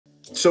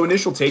So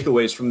initial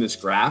takeaways from this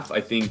graph, I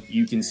think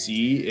you can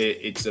see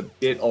it's a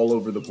bit all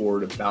over the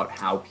board about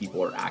how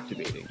people are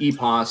activating.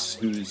 EPOS,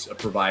 who's a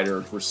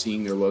provider, we're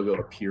seeing their logo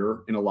appear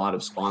in a lot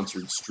of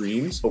sponsored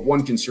streams. But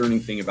one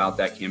concerning thing about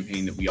that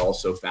campaign that we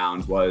also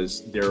found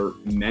was their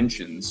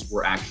mentions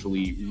were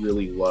actually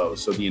really low.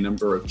 So the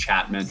number of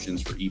chat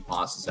mentions for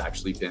EPOS has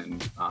actually been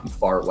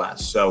far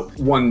less. So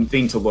one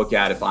thing to look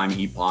at if I'm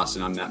EPOS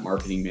and I'm that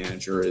marketing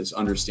manager is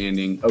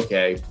understanding,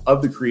 okay,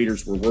 of the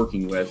creators we're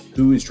working with,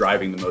 who is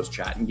driving the most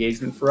chat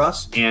engagement for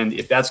us? And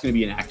if that's going to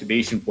be an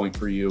activation point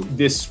for you,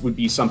 this would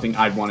be something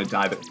I'd want to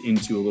dive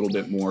into a little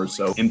bit more.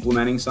 So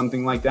implementing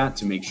something like that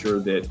to make sure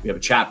that we have a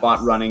chat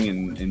bot running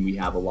and we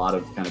have a lot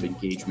of kind of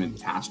engagement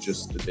past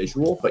just the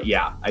visual. But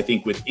yeah, I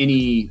think with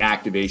any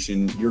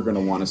activation, you're going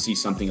to want to see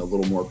something a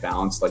little more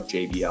balanced like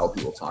JBL,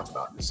 who we'll talk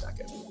about in a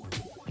second.